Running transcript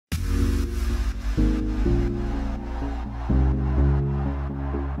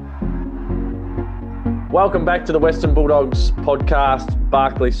Welcome back to the Western Bulldogs podcast,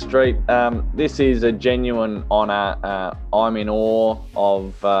 Barclay Street. This is a genuine honour. I'm in awe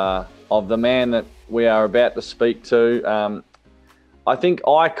of the man that we are about to speak to. I think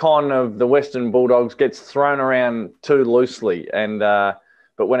icon of the Western Bulldogs gets thrown around too loosely, but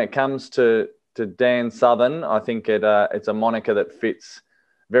when it comes to Dan Southern, I think it's a moniker that fits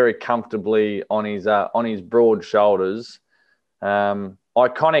very comfortably on his broad shoulders.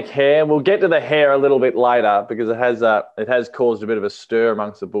 Iconic hair. We'll get to the hair a little bit later because it has caused a bit of a stir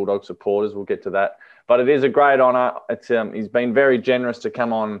amongst the Bulldog supporters. We'll get to that, but it is a great honour. He's been very generous to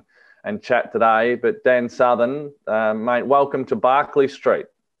come on and chat today. But Dan Southern, mate, welcome to Barclay Street.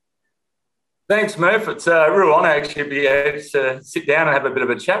 Thanks, Murph. It's a real honour actually to be able to sit down and have a bit of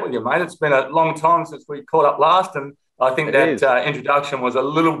a chat with you, mate. It's been a long time since we caught up last, and I think that introduction was a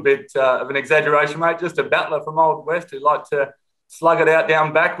little bit of an exaggeration, mate. Just a battler from Old West who liked to slug it out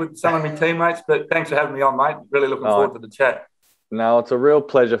down back with some of my teammates. But thanks for having me on, mate. Really looking forward to the chat. No, it's a real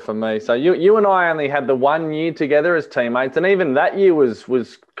pleasure for me. So you and I only had the 1 year together as teammates, and even that year was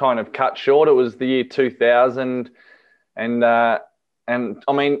kind of cut short. It was the year 2000, and I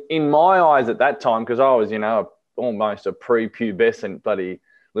mean, in my eyes at that time, because I was, almost a pre-pubescent bloody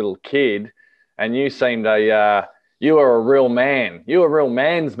little kid, and you seemed you were a real man. You were a real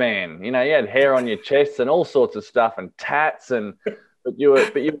man's man. You had hair on your chest and all sorts of stuff and tats, but you were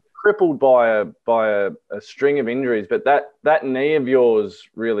crippled by a string of injuries. But that knee of yours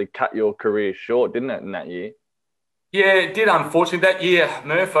really cut your career short, didn't it, in that year? Yeah, it did, unfortunately. That year,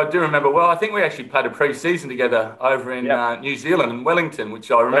 Murph, I do remember well. I think we actually played a pre-season together over in New Zealand in Wellington,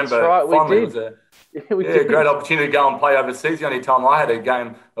 which I remember fondly. It was a great opportunity to go and play overseas. The only time I had a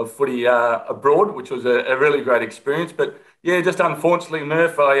game of footy abroad, which was a really great experience. But, just unfortunately,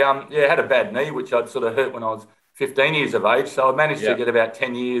 Murph, I had a bad knee, which I'd sort of hurt when I was 15 years of age. So I managed to get about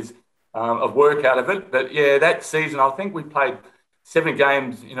 10 years of work out of it. But, that season, I think we played 7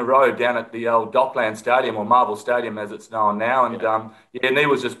 games in a row down at the old Dockland Stadium, or Marvel Stadium as it's known now. And, knee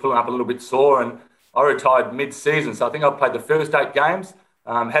was just pulling up a little bit sore. And I retired mid-season. So I think I played the first 8 games.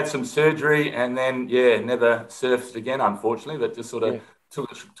 Had some surgery and then, never surfaced again, unfortunately. That just sort of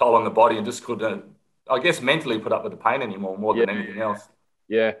took a toll on the body and just couldn't, I guess, mentally put up with the pain anymore, more than anything else.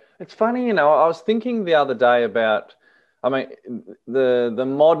 Yeah. It's funny, I was thinking the other day about, the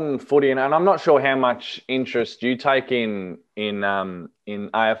modern footy, and I'm not sure how much interest you take in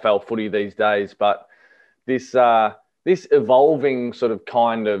AFL footy these days, but this evolving sort of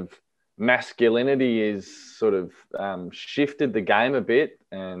kind of masculinity is sort of shifted the game a bit,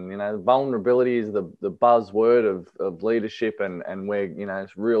 and vulnerability is the buzzword of leadership and where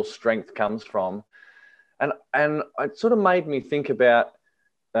real strength comes from, and it sort of made me think about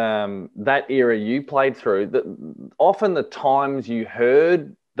that era you played through. Often the times you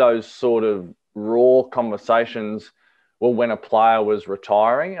heard those sort of raw conversations were when a player was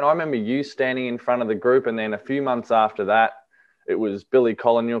retiring, and I remember you standing in front of the group, and then a few months after that, it was Billy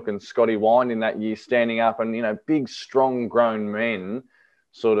Collinyook and Scotty Wind in that year standing up, and, big, strong, grown men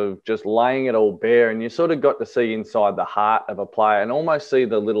sort of just laying it all bare. And you sort of got to see inside the heart of a player and almost see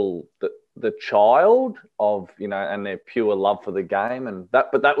the child of, and their pure love for the game.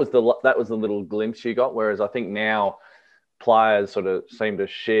 But that was the little glimpse you got. Whereas I think now players sort of seem to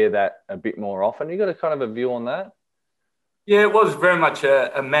share that a bit more often. You got a kind of a view on that? Yeah, it was very much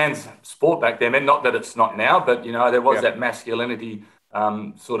a man's sport back then. And not that it's not now, but, there was that masculinity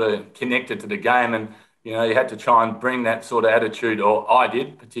sort of connected to the game. And, you had to try and bring that sort of attitude, or I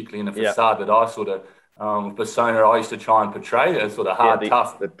did, particularly in the facade that I sort of, persona I used to try and portray, as sort of hard,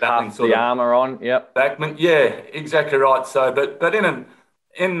 tough, the armour on, backman. Yeah, exactly right. So, but in and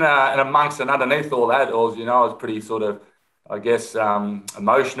amongst and underneath all that, I was pretty sort of, I guess,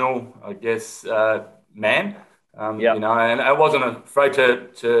 emotional, man. And I wasn't afraid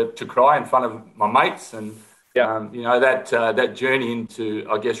to cry in front of my mates, and that journey into,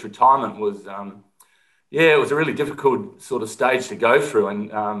 I guess, retirement was it was a really difficult sort of stage to go through,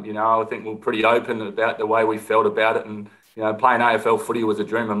 and I think we were pretty open about the way we felt about it, and playing AFL footy was a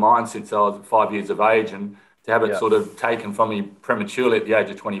dream of mine since I was 5 years of age, and to have it sort of taken from me prematurely at the age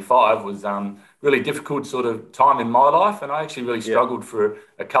of 25 was really difficult sort of time in my life. And I actually really struggled for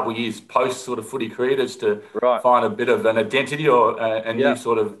a couple of years post sort of footy career just to find a bit of an identity or a new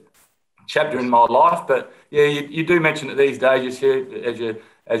sort of chapter in my life. But you do mention it these days,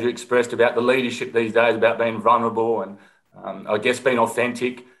 as you expressed about the leadership these days, about being vulnerable and I guess being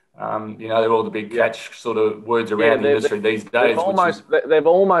authentic. They're all the big catch sort of words around the industry these days. They've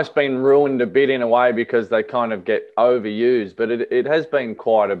almost been ruined a bit in a way because they kind of get overused, but it has been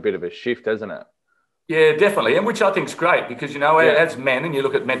quite a bit of a shift, hasn't it? Yeah, definitely, and which I think is great because, as men, and you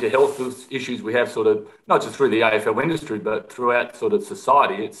look at mental health issues we have sort of not just through the AFL industry, but throughout sort of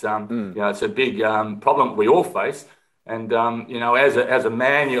society. It's it's a big problem we all face, and as a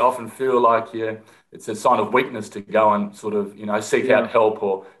man, you often feel like it's a sign of weakness to go and sort of seek out help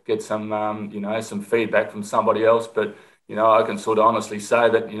or get some some feedback from somebody else. But I can sort of honestly say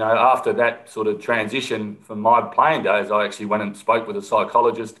that after that sort of transition from my playing days, I actually went and spoke with a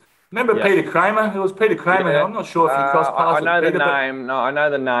psychologist. Remember Peter Kramer? It was Peter Kramer. Yeah. I'm not sure if you crossed paths with Peter. The name. No, I know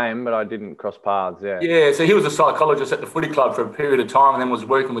the name, but I didn't cross paths. Yeah. Yeah, so he was a psychologist at the footy club for a period of time and then was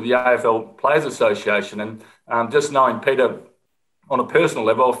working with the AFL Players Association. And just knowing Peter on a personal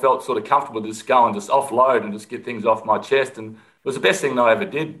level, I felt sort of comfortable to just go and just offload and just get things off my chest. And it was the best thing that I ever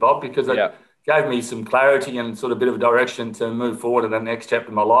did, Bob, because it gave me some clarity and sort of a bit of a direction to move forward in the next chapter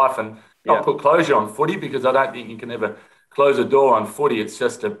of my life and not put closure on footy, because I don't think you can ever close a door on footy. It's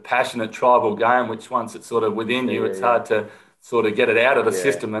just a passionate tribal game, which once it's sort of within you, it's hard to sort of get it out of the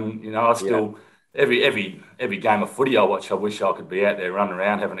system. And, I still, every game of footy I watch, I wish I could be out there running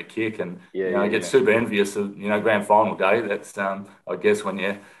around having a kick. And, I get super envious of, grand final day. That's, I guess, when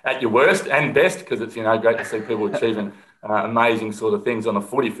you're at your worst and best, because it's, great to see people achieving amazing sort of things on a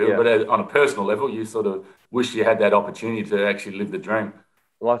footy field. But on a personal level, you sort of wish you had that opportunity to actually live the dream.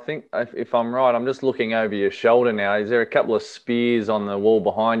 Well, I think if I'm right, I'm just looking over your shoulder now. Is there a couple of spears on the wall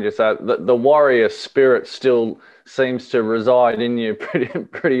behind you? So the warrior spirit still seems to reside in you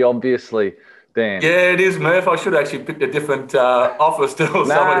pretty obviously, Dan. Yeah, it is, Murph. I should actually pick a different office to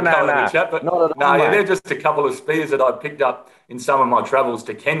someone to come and chat. But not at all, mate. They're just a couple of spears that I picked up in some of my travels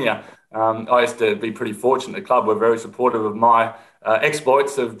to Kenya. I used to be pretty fortunate. The club were very supportive of my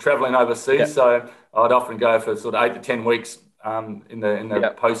exploits of travelling overseas. So I'd often go for sort of 8 to 10 weeks in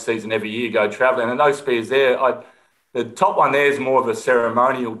the post-season every year, go travelling. And those spears there, the top one there is more of a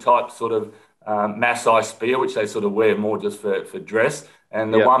ceremonial type sort of Maasai spear, which they sort of wear more just for dress.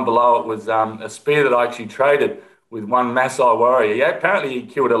 And the one below it was a spear that I actually traded with one Maasai warrior. Yeah, apparently he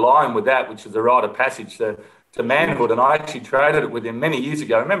killed a lion with that, which is a rite of passage to manhood. And I actually traded it with him many years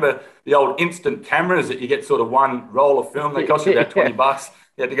ago. Remember the old instant cameras that you get sort of one roll of film? They cost you about $20.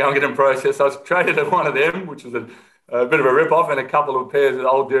 You had to go and get them processed. I was traded at one of them, which was a bit of a rip-off, and a couple of pairs of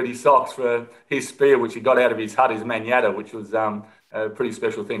old dirty socks for his spear, which he got out of his hut, his manyatta, which was a pretty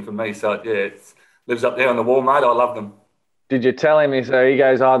special thing for me. So, it lives up there on the wall, mate. I love them. Did you tell him? He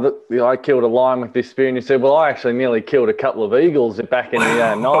goes, I killed a lion with this spear. And you said, well, I actually nearly killed a couple of eagles back in the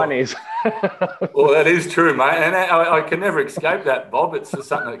 90s. Well, that is true, mate. And I can never escape that, Bob. It's just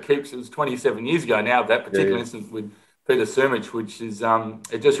something that keeps, it was 27 years ago now, that particular instance with Peter Sumich, which is,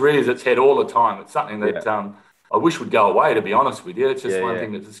 it just rears its head all the time. It's something that I wish would go away, to be honest with you. It's just one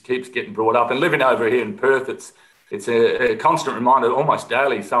thing that just keeps getting brought up. And living over here in Perth, it's a constant reminder. Almost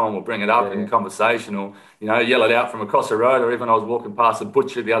daily, someone will bring it up in conversation, or yell it out from across the road. Or even I was walking past a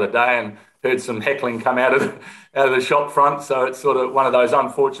butcher the other day and heard some heckling come out of the shop front. So it's sort of one of those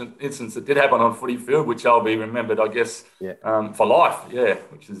unfortunate incidents that did happen on footy field, which I'll be remembered, I guess, for life. Yeah,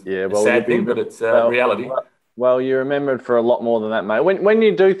 which is a sad thing, but it's reality. Well, you remembered for a lot more than that, mate. When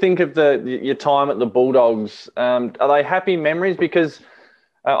you do think of your time at the Bulldogs, are they happy memories? Because,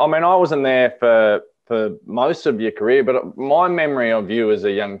 I wasn't there for most of your career, but my memory of you as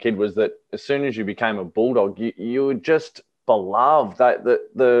a young kid was that as soon as you became a Bulldog, you were just beloved. That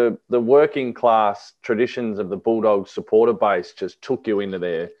the working class traditions of the Bulldog supporter base just took you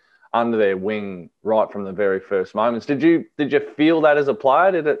under their wing right from the very first moments. Did you feel that as a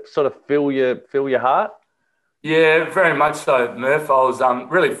player? Did it sort of fill your heart? Yeah, very much so, Murph. I was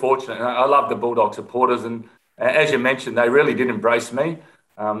really fortunate. I love the Bulldog supporters, and as you mentioned, they really did embrace me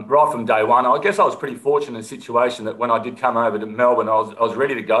right from day one. I guess I was pretty fortunate in a situation that when I did come over to Melbourne, I was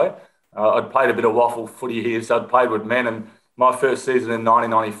ready to go. I'd played a bit of waffle footy here, so I'd played with men. And my first season in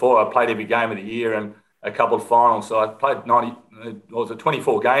 1994, I played every game of the year and a couple of finals. So I played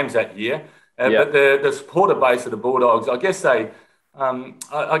 24 games that year. But the supporter base of the Bulldogs, I guess they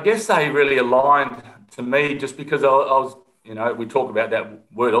really aligned to me, just because I was, we talk about that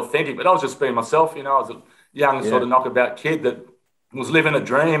word authentic, but I was just being myself. I was a young sort of knockabout kid that was living a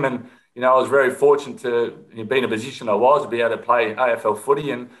dream, and I was very fortunate to be in a position I was to be able to play AFL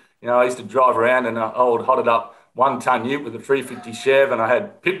footy. And I used to drive around in an old hotted up 1-ton ute with a 350 Chev, and I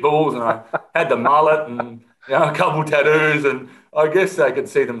had pit bulls, and I had the mullet, and a couple of tattoos, and I guess they could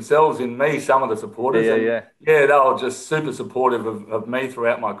see themselves in me, some of the supporters. They were just super supportive of me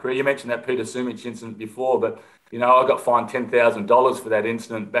throughout my career. You mentioned that Peter Sumich incident before, but I got fined $10,000 for that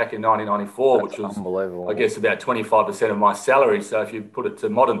incident back in 1994, which was unbelievable. I guess about 25% of my salary. So if you put it to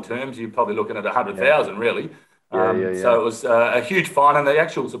modern terms, you're probably looking at 100,000 really. So it was a huge fine, and the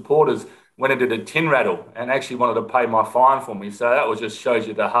actual supporters went into the tin rattle and actually wanted to pay my fine for me. So that was just shows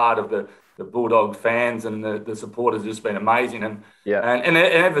you the heart of the Bulldog fans, and the supporters have just been amazing. And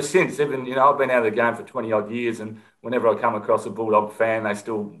ever since, even, you know, I've been out of the game for 20 odd years, and whenever I come across a Bulldog fan, they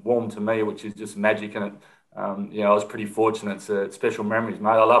still warm to me, which is just magic. And you know, I was pretty fortunate. It's special memories,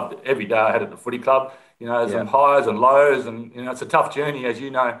 mate. I loved every day I had at the footy club. You know, there's some highs and lows, and, you know, it's a tough journey, as you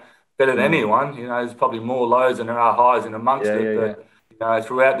know better than anyone. You know, there's probably more lows than there are highs in amongst it. But you know,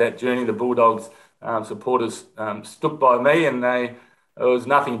 throughout that journey, the Bulldogs supporters stood by me, and it was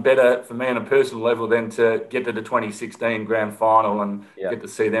nothing better for me on a personal level than to get to the 2016 grand final and get to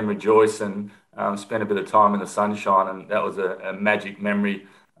see them rejoice and spend a bit of time in the sunshine. And that was a magic memory,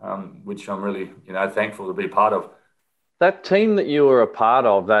 which I'm really, you know, thankful to be part of. That team that you were a part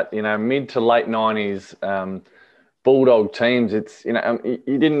of, that, you know, mid to late 90s Bulldog teams, it's, you know,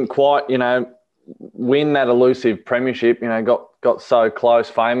 you didn't quite, you know, win that elusive premiership, you know, got so close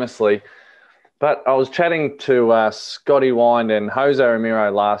famously. But I was chatting to Scotty Wind and Jose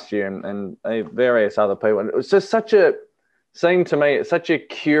Ramiro last year, and various other people. And it was just seemed to me, it's such a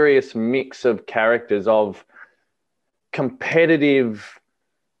curious mix of characters, of competitive,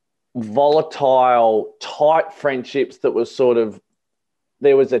 volatile, tight friendships that was sort of,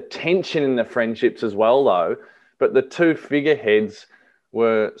 there was a tension in the friendships as well, though. But the two figureheads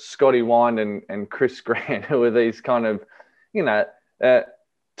were Scotty Wind and Chris Grant, who were these kind of, you know,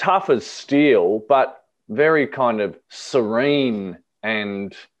 tough as steel, but very kind of serene,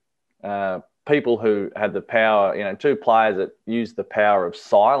 and people who had the power, you know, two players that used the power of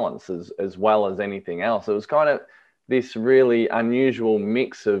silence as well as anything else. It was kind of this really unusual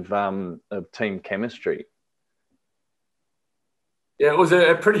mix of team chemistry. Yeah, it was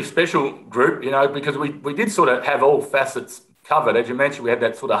a pretty special group, you know, because we did sort of have all facets covered. As you mentioned, we had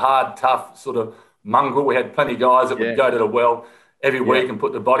that sort of hard, tough sort of mongrel. We had plenty of guys that would go to the well every week and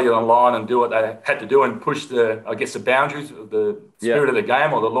put the body on the line and do what they had to do and push the boundaries of the spirit of the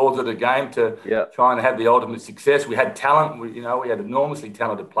game or the laws of the game to try and have the ultimate success. We had talent. We had enormously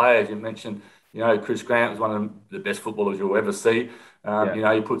talented players. You mentioned, you know, Chris Grant was one of the best footballers you'll ever see. You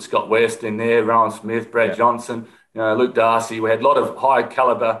know, you put Scott West in there, Rowan Smith, Brad Johnson, you know, Luke Darcy. We had a lot of high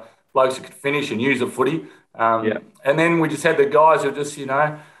caliber blokes who could finish and use the footy. And then we just had the guys who were just, you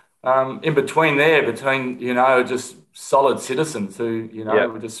know, in between, you know, just solid citizens who, you know,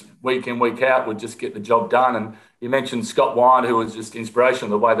 would just week in, week out, would just get the job done. And you mentioned Scott Wind, who was just inspirational,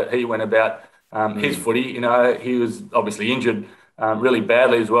 the way that he went about his footy. You know, he was obviously injured really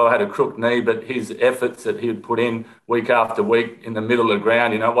badly as well, had a crooked knee, but his efforts that he would put in week after week in the middle of the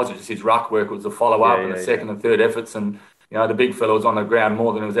ground, you know, it wasn't just his ruck work, it was the follow-up and the second and third efforts. And, you know, the big fella was on the ground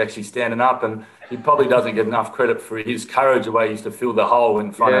more than he was actually standing up. And he probably doesn't get enough credit for his courage, the way he used to fill the hole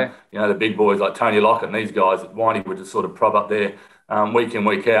in front of, you know, the big boys like Tony Lockett and these guys. Windy would just sort of prop up there week in,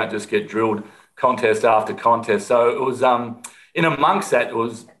 week out, just get drilled contest after contest. So it was, in amongst that, it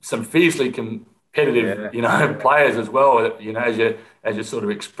was some fiercely competitive, you know, players as well. You know, as you sort of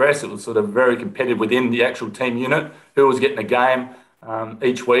express, it was sort of very competitive within the actual team unit, who was getting a game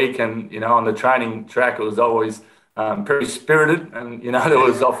each week. And, you know, on the training track, it was always pretty spirited. And, you know, there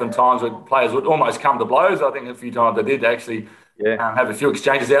was often times where players would almost come to blows. I think a few times they did actually have a few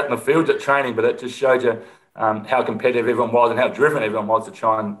exchanges out in the field at training, but it just showed you how competitive everyone was and how driven everyone was to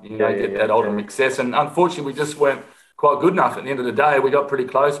try and, you know, get that ultimate success. And unfortunately, we just weren't quite good enough. At the end of the day, we got pretty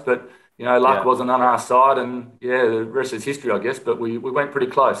close, but, you know, luck wasn't on our side. And, the rest is history, I guess, but we went pretty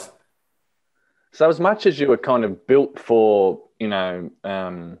close. So as much as you were kind of built for, you know,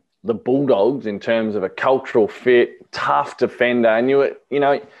 the Bulldogs in terms of a cultural fit, tough defender, and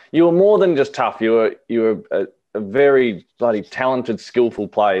you were more than just tough. You were a very bloody talented, skillful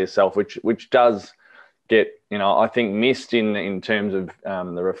player yourself, which does get, you know, I think missed in terms of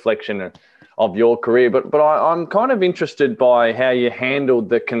the reflection of your career. But I'm kind of interested by how you handled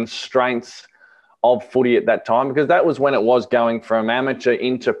the constraints of footy at that time, because that was when it was going from amateur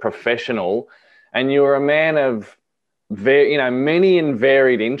into professional, and you were a man of many and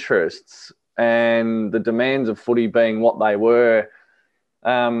varied interests, and the demands of footy being what they were.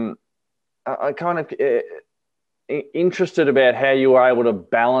 I kind of interested about how you were able to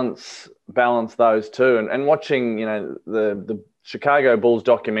balance those two, and watching, you know, the Chicago Bulls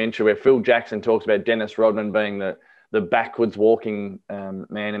documentary where Phil Jackson talks about Dennis Rodman being the backwards walking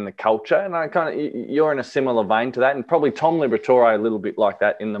man in the culture, and you're in a similar vein to that, and probably Tom Liberatore a little bit like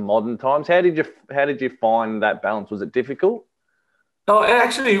that in the modern times. How did you find that balance? Was it difficult? No, it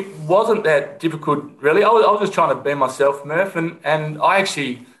actually wasn't that difficult, really. I was just trying to be myself, Murph, and I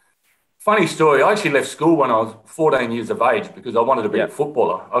actually Funny story. I actually left school when I was 14 years of age because I wanted to be a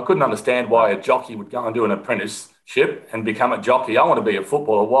footballer. I couldn't understand why a jockey would go and do an apprenticeship and become a jockey. I want to be a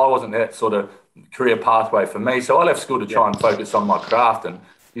footballer. Why wasn't that sort of career pathway for me? So I left school to try and focus on my craft, and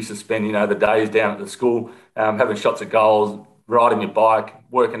used to spend, the days down at the school having shots at goals, riding your bike,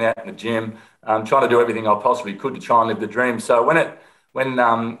 working out in the gym, trying to do everything I possibly could to try and live the dream. So when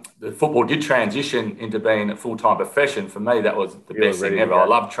the football did transition into being a full-time profession, for me, that was the best thing ever. I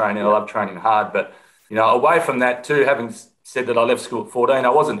love training. I love training hard. But, away from that too, having said that I left school at 14, I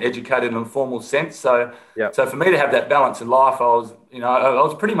wasn't educated in a formal sense. So for me to have that balance in life, I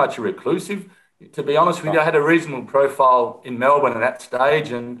was pretty much a reclusive, to be honest with you. I had a reasonable profile in Melbourne at that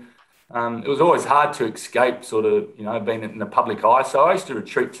stage, and it was always hard to escape sort of, being in the public eye. So I used to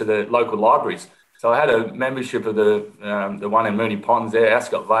retreat to the local libraries. So I had a membership of the one in Moonee Ponds there,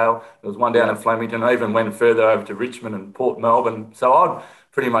 Ascot Vale. There was one down in Flemington. I even went further over to Richmond and Port Melbourne. So I'd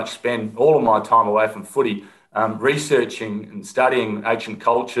pretty much spend all of my time away from footy researching and studying ancient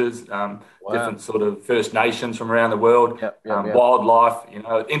cultures, different sort of First Nations from around the world, wildlife.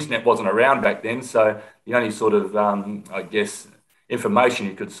 Internet wasn't around back then. So the only sort of, information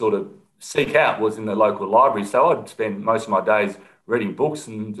you could sort of seek out was in the local library. So I'd spend most of my days reading books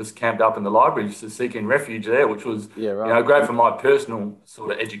and just camped up in the library, just seeking refuge there, which was great for my personal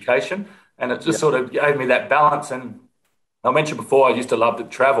sort of education. And it just sort of gave me that balance. And I mentioned before, I used to love to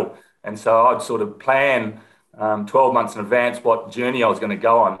travel. And so I'd sort of plan 12 months in advance what journey I was going to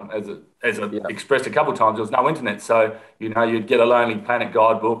go on. As I expressed a couple of times, there was no internet. So, you'd get a Lonely Planet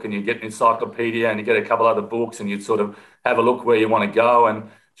guidebook, and you'd get an encyclopedia, and you get a couple other books, and you'd sort of have a look where you want to go and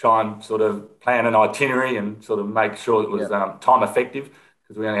try and sort of plan an itinerary and sort of make sure it was time effective,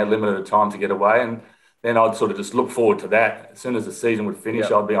 because we only had limited time to get away. And then I'd sort of just look forward to that. As soon as the season would finish,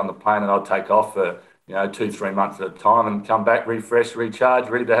 I'd be on the plane and I'd take off for, 2-3 months at a time and come back, refresh, recharge,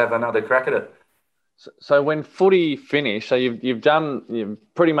 ready to have another crack at it. So when footy finished, so you've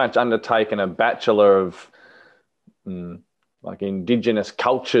pretty much undertaken a Bachelor of like Indigenous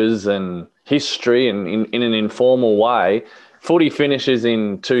cultures and history, and in an informal way. Footy finishes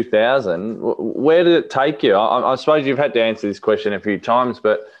in 2000. Where did it take you? I suppose you've had to answer this question a few times,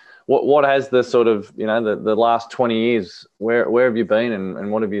 but what has the sort of, the last 20 years, where have you been,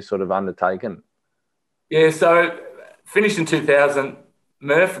 and what have you sort of undertaken? Yeah, so finished in 2000,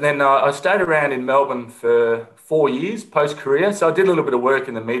 Murph. Then I stayed around in Melbourne for 4 years post-career. So I did a little bit of work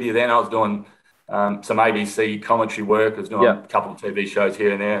in the media then. I was doing some ABC commentary work. I was doing a couple of TV shows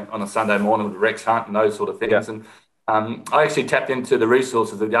here and there on a Sunday morning with Rex Hunt and those sort of things. And I actually tapped into the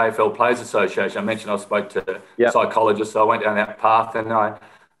resources of the AFL Players Association. I mentioned I spoke to psychologists, so I went down that path, and I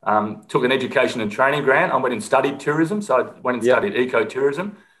took an education and training grant. I went and studied tourism, so I went and studied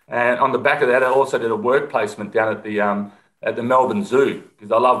ecotourism. And on the back of that, I also did a work placement down at the Melbourne Zoo,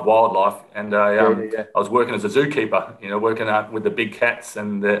 because I love wildlife, and I was working as a zookeeper, working out with the big cats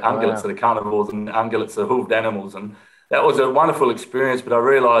and the ungulates, the carnivores, and the ungulates, the hoofed animals. And that was a wonderful experience, but I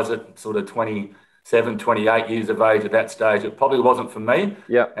realised at sort of 27, 28 years of age at that stage, it probably wasn't for me.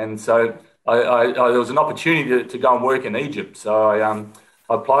 And so there was an opportunity to go and work in Egypt. So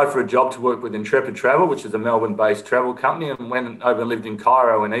I applied for a job to work with Intrepid Travel, which is a Melbourne-based travel company, and went over and lived in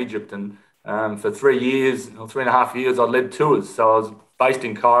Cairo in Egypt. And for 3 years, or 3.5 years, I led tours. So I was based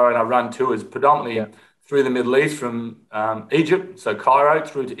in Cairo, and I run tours predominantly through the Middle East, from Egypt, so Cairo,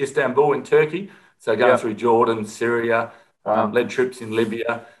 through to Istanbul in Turkey. So going through Jordan, Syria, led trips in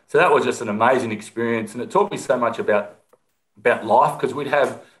Libya. So that was just an amazing experience, and it taught me so much about life, because we'd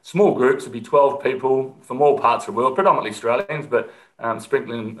have small groups. It'd be 12 people from all parts of the world, predominantly Australians, but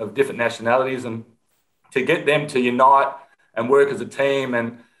sprinkling of different nationalities, and to get them to unite and work as a team,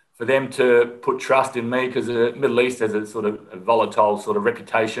 and for them to put trust in me, because the Middle East has a sort of a volatile sort of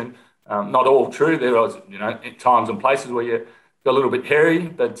reputation. Not all true. There was, times and places where you got a little bit hairy,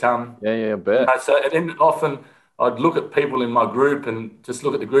 but I bet. so then often I'd look at people in my group and just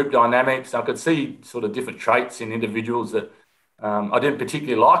look at the group dynamics. I could see sort of different traits in individuals that I didn't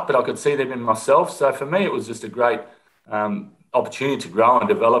particularly like, but I could see them in myself. So for me, it was just a great opportunity to grow and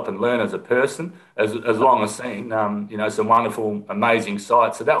develop and learn as a person, as long as seeing, some wonderful, amazing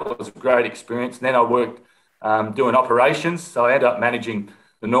sites. So that was a great experience. And then I worked doing operations. So I ended up managing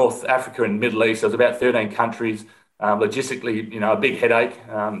the North Africa and Middle East. There was about 13 countries. Logistically, a big headache,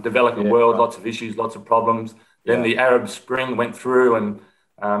 developing world, lots of issues, lots of problems. Then the Arab Spring went through, and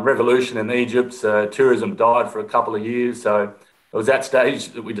revolution in Egypt. Tourism died for a couple of years. So it was that stage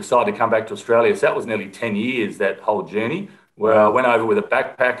that we decided to come back to Australia. So that was nearly 10 years, that whole journey, where I went over with a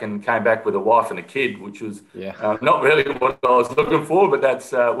backpack and came back with a wife and a kid, which was not really what I was looking for, but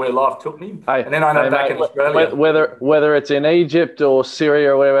that's where life took me. And then I ended up back in Australia. Whether it's in Egypt or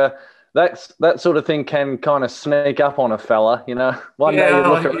Syria or whatever, that sort of thing can kind of sneak up on a fella, you know. One day you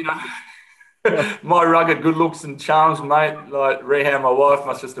look at my rugged good looks and charms, mate. Like Rehan, my wife,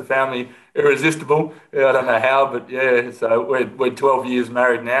 must just have found me irresistible. Yeah, I don't know how, but yeah. So we're 12 years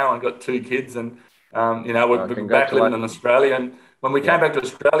married now and got 2 kids, and we're back living in Australia. And when we came back to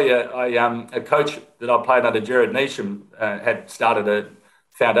Australia, a coach that I played under, Jared Neesham, had started a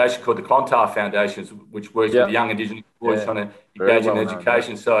foundation called the Clontarf Foundation, which works with young Indigenous boys trying to engage in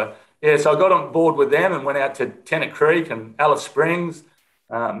education. So I got on board with them and went out to Tennant Creek and Alice Springs.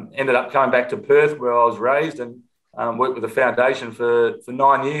 Ended up coming back to Perth, where I was raised, and worked with the foundation for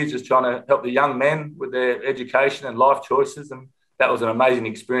 9 years, just trying to help the young men with their education and life choices. And that was an amazing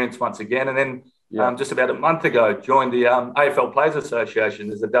experience once again. And then just about a month ago, joined the AFL Players Association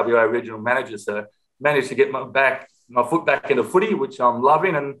as a WA regional manager. So managed to get my foot back into footy, which I'm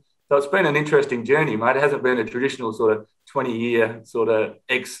loving. And so it's been an interesting journey, mate. It hasn't been a traditional sort of 20-year sort of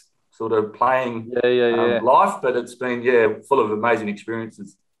playing life, but it's been full of amazing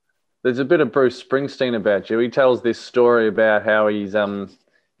experiences. There's a bit of Bruce Springsteen about you. He tells this story about how he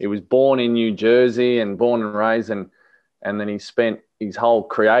was born in New Jersey and born and raised, and then he spent his whole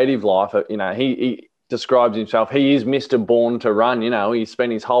creative life. You know, he describes himself. He is Mr. Born to Run. You know, he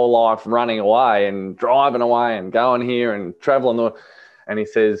spent his whole life running away and driving away and going here and traveling. And he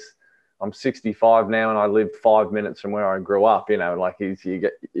says, I'm 65 now and I live 5 minutes from where I grew up. You know, like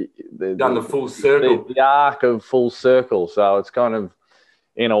done the full circle, the arc of full circle. So it's kind of,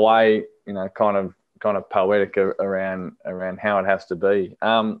 in a way, you know, kind of poetic around how it has to be.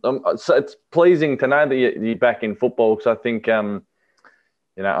 So it's pleasing to know that you're back in football, because I think,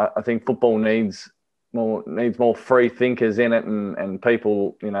 I think football needs more free thinkers in it, and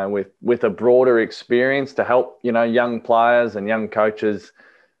people, you know, with a broader experience to help, you know, young players and young coaches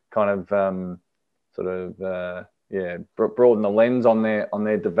kind of broaden the lens on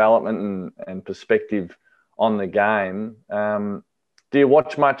their development and perspective on the game. Do you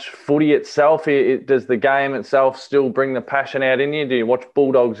watch much footy itself? Does the game itself still bring the passion out in you? Do you watch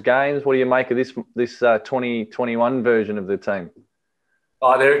Bulldogs games? What do you make of this 2021 version of the team?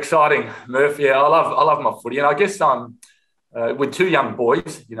 Oh, they're exciting, Murph. Yeah, I love my footy, and I guess with 2 young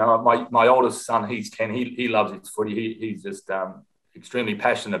boys. You know, my oldest son, he's 10. He loves his footy. He's just extremely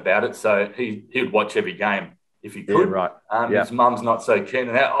passionate about it. So he would watch every game if he could. Yeah, right. His mum's not so keen,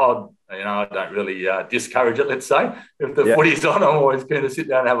 and I don't really discourage it. Let's say if the footy's on, I'm always keen to sit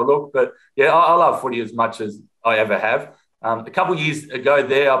down and have a look. But yeah, I love footy as much as I ever have. A couple of years ago,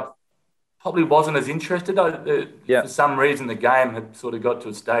 I probably wasn't as interested. For some reason, the game had sort of got to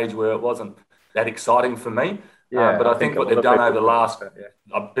a stage where it wasn't that exciting for me. But I think what they've done over the last,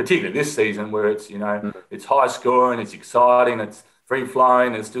 particularly this season, where it's, you know, it's high scoring, it's exciting, it's free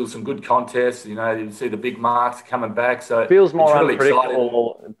flowing, there's still some good contests. You know, you see the big marks coming back, so it feels more really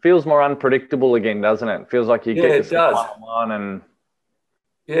unpredictable. exciting. It feels more unpredictable again, doesn't it? It feels like you get to one and.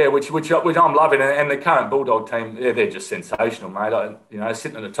 Yeah, which I'm loving, and the current Bulldog team, they're just sensational, mate.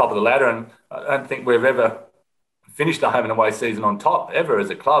 Sitting at the top of the ladder, and I don't think we've ever finished a home and away season on top ever as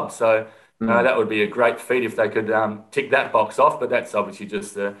a club. So that would be a great feat if they could tick that box off. But that's obviously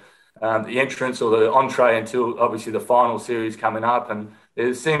just the entrance or the entree until obviously the final series coming up, and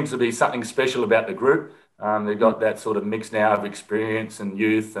there seems to be something special about the group. They've got that sort of mix now of experience and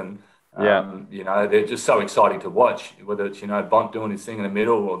youth, and they're just so exciting to watch, whether it's, Bont doing his thing in the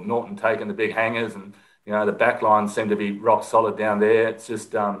middle or Norton taking the big hangers, and, the back line seem to be rock solid down there. It's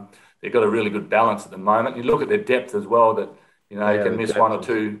just, they've got a really good balance at the moment. You look at their depth as well, that, you can miss one or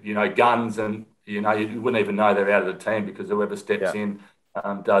two, guns, and, you wouldn't even know they're out of the team because whoever steps in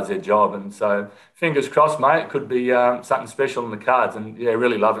does their job. And so fingers crossed, mate, it could be something special in the cards, and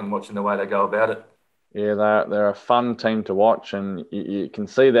really loving watching the way they go about it. Yeah, they're a fun team to watch, and you can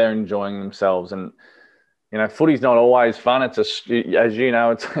see they're enjoying themselves. And footy's not always fun. It's as you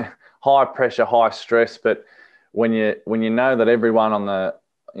know, it's high pressure, high stress. But when you know that everyone on the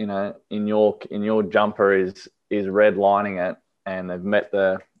in your jumper is redlining it, and they've met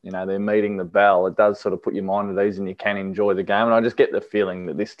they're meeting the bell, it does sort of put your mind at ease, and you can enjoy the game. And I just get the feeling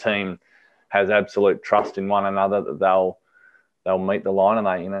that this team has absolute trust in one another, that they'll meet the line,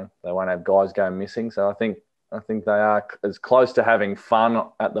 and they won't have guys go missing. So I think they are as close to having fun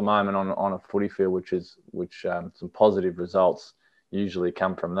at the moment on a footy field, which some positive results usually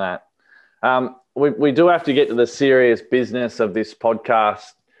come from that. We do have to get to the serious business of this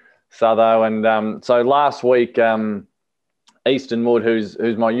podcast, Sutho, and so last week, Easton Wood,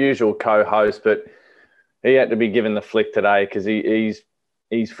 who's my usual co-host, but he had to be given the flick today because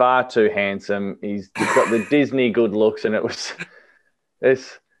he's far too handsome. He's got the Disney good looks, and it was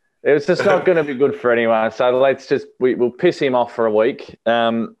just not going to be good for anyone. So we'll piss him off for a week.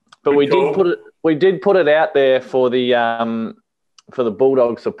 but Good call. we did put it out there for the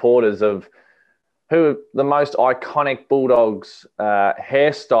Bulldog supporters of who are the most iconic Bulldogs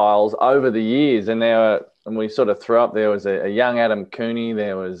hairstyles over the years, and we sort of threw up. There was a young Adam Cooney.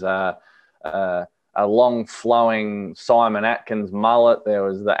 There was a long flowing Simon Atkins mullet. There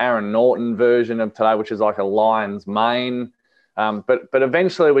was the Aaron Norton version of today, which is like a lion's mane. But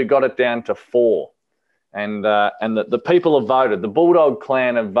eventually we got it down to 4. And the people have voted. The Bulldog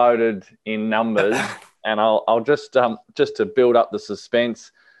clan have voted in numbers. And I'll just to build up the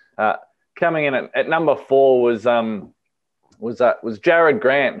suspense. Coming in at number 4 was Jared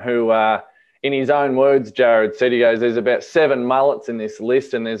Grant, who in his own words, Jared said, he goes, "There's about 7 mullets in this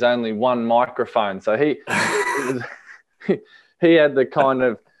list, and there's only 1 microphone." So he had the kind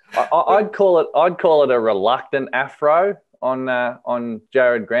of I'd call it a reluctant afro on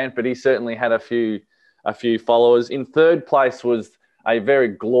Jared Grant, but he certainly had a few followers. In third place was a very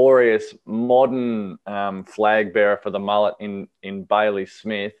glorious modern flag bearer for the mullet in Bailey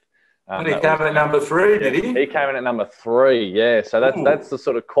Smith. And he came at number 3, did he? He came in at number 3, yeah. So that's the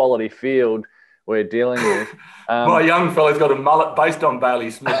sort of quality field we're dealing with. My young fella's got a mullet based on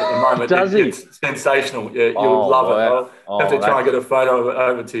Bailey Smith at the moment. Does he? It's sensational. Yeah, you'll love it. I'll have to try and get a photo of it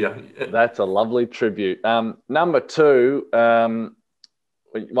over to you. That's a lovely tribute. Number 2,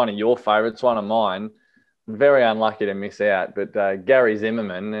 one of your favourites, one of mine. Very unlucky to miss out, but Gary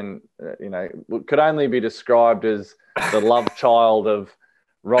Zimmerman, and could only be described as the love child of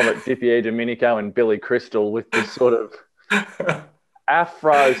Robert Di Domenico and Billy Crystal, with this sort of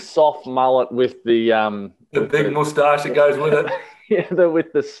afro soft mullet with the big moustache that goes with it. Yeah,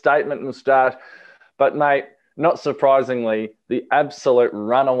 with the statement moustache. But mate, not surprisingly, the absolute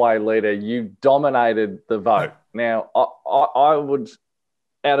runaway leader. You dominated the vote. Now, I would,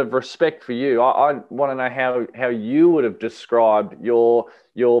 out of respect for you, I want to know how you would have described your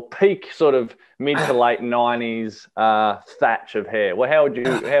peak sort of mid to late 90s thatch of hair. Well, how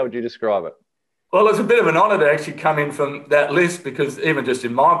would you describe it? Well, it's a bit of an honour to actually come in from that list, because even just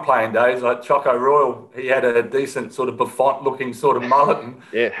in my playing days, like Choco Royal, he had a decent sort of Buffon-looking sort of mullet. And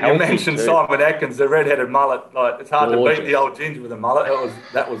yeah, you mentioned too. Simon Atkins, the red-headed mullet. Like, it's hard to beat the old ginger with a mullet.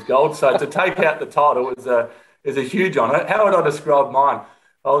 That was gold. So to take out the title is a huge honour. How would I describe mine?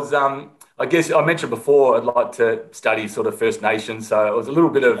 I guess I mentioned before I'd like to study sort of First Nations. So it was a little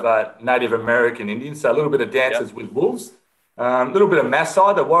bit of Native American Indian, so a little bit of dances with wolves, a little bit of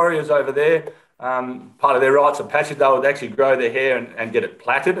Maasai, the warriors over there. Part of their rites of passage, they would actually grow their hair and get it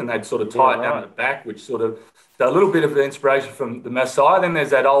plaited, and they'd sort of tie it down the back, which sort of, so a little bit of inspiration from the Maasai. Then there's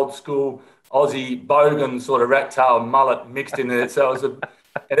that old school Aussie bogan sort of rat tail mullet mixed in there. So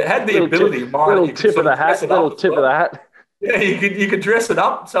it had the ability. Little tip of the hat. Yeah, you could dress it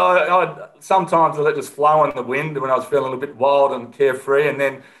up. So I'd sometimes let it just flow in the wind when I was feeling a little bit wild and carefree. And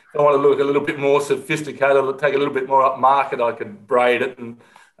then if I want to look a little bit more sophisticated, take a little bit more upmarket, I could braid it and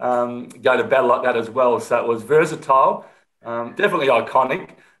go to battle like that as well. So it was versatile, definitely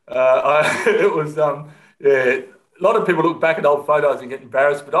iconic. It was, a lot of people look back at old photos and get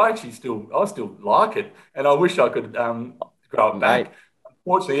embarrassed, but I still like it. And I wish I could grow it back.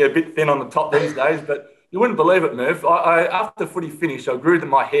 Unfortunately, a bit thin on the top these days, but you wouldn't believe it, Murph. After footy finished, I grew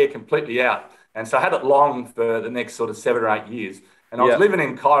my hair completely out. And so I had it long for the next sort of 7 or 8 years. And I was living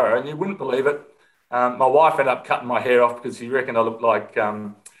in Cairo, and you wouldn't believe it. My wife ended up cutting my hair off because she reckoned I looked like,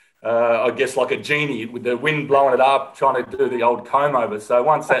 I guess, like a genie with the wind blowing it up, trying to do the old comb over. So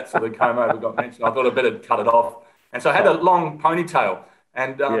once that sort of comb over got mentioned, I thought I'd better cut it off. And so I had a long ponytail.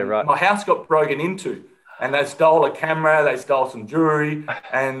 And my house got broken into. And they stole a camera, they stole some jewelry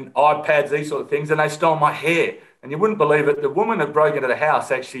and iPads, these sort of things, and they stole my hair. And you wouldn't believe it, the woman that broke into the house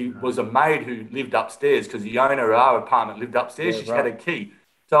actually was a maid who lived upstairs, because the owner of our apartment lived upstairs. She had a key.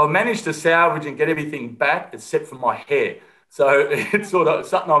 So I managed to salvage and get everything back except for my hair. So it's sort of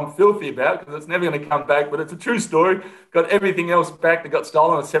something I'm filthy about, because it's never going to come back, but it's a true story. Got everything else back that got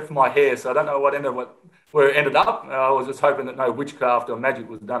stolen except for my hair. So I don't know where it ended up. I was just hoping that no witchcraft or magic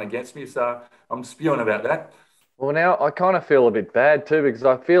was done against me. So I'm spewing about that. Well, now I kind of feel a bit bad too, because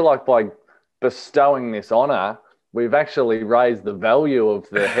I feel like by bestowing this honour, we've actually raised the value of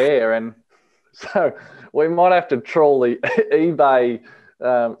the hair. And so we might have to trawl the eBay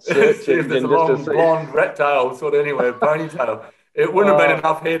search if there's a long blonde rat tail sort of anywhere, ponytail. It wouldn't have been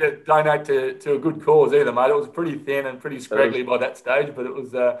enough hair to donate to a good cause either, mate. It was pretty thin and pretty scraggly by that stage, but it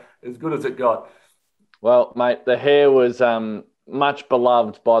was as good as it got. Well, mate, the hair was much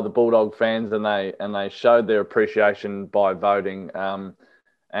beloved by the Bulldog fans, and they showed their appreciation by voting.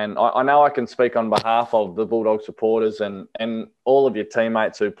 And I know I can speak on behalf of the Bulldog supporters and all of your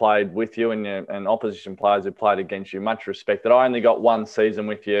teammates who played with you and opposition players who played against you. Much respected. I only got one season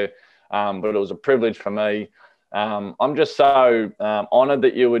with you, but it was a privilege for me. I'm just so honoured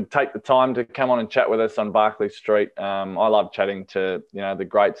that you would take the time to come on and chat with us on Barclay Street. I love chatting to the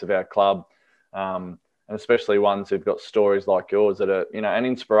greats of our club, and especially ones who've got stories like yours that are an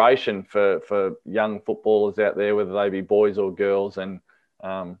inspiration for young footballers out there, whether they be boys or girls, and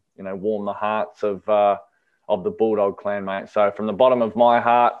warm the hearts of the Bulldog clan, mate. So from the bottom of my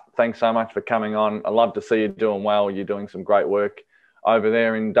heart, thanks so much for coming on. I love to see you doing well. You're doing some great work over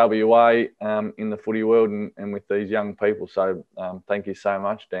there in WA, in the footy world and with these young people. So thank you so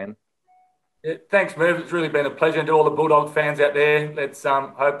much, Dan. Yeah, thanks, Merv. It's really been a pleasure. And to all the Bulldog fans out there, let's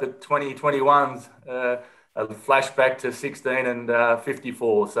hope that 2021's a flashback to 16 and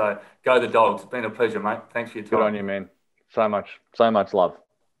 54. So go the Dogs. It's been a pleasure, mate. Thanks for your time. Good on you, man. So much love.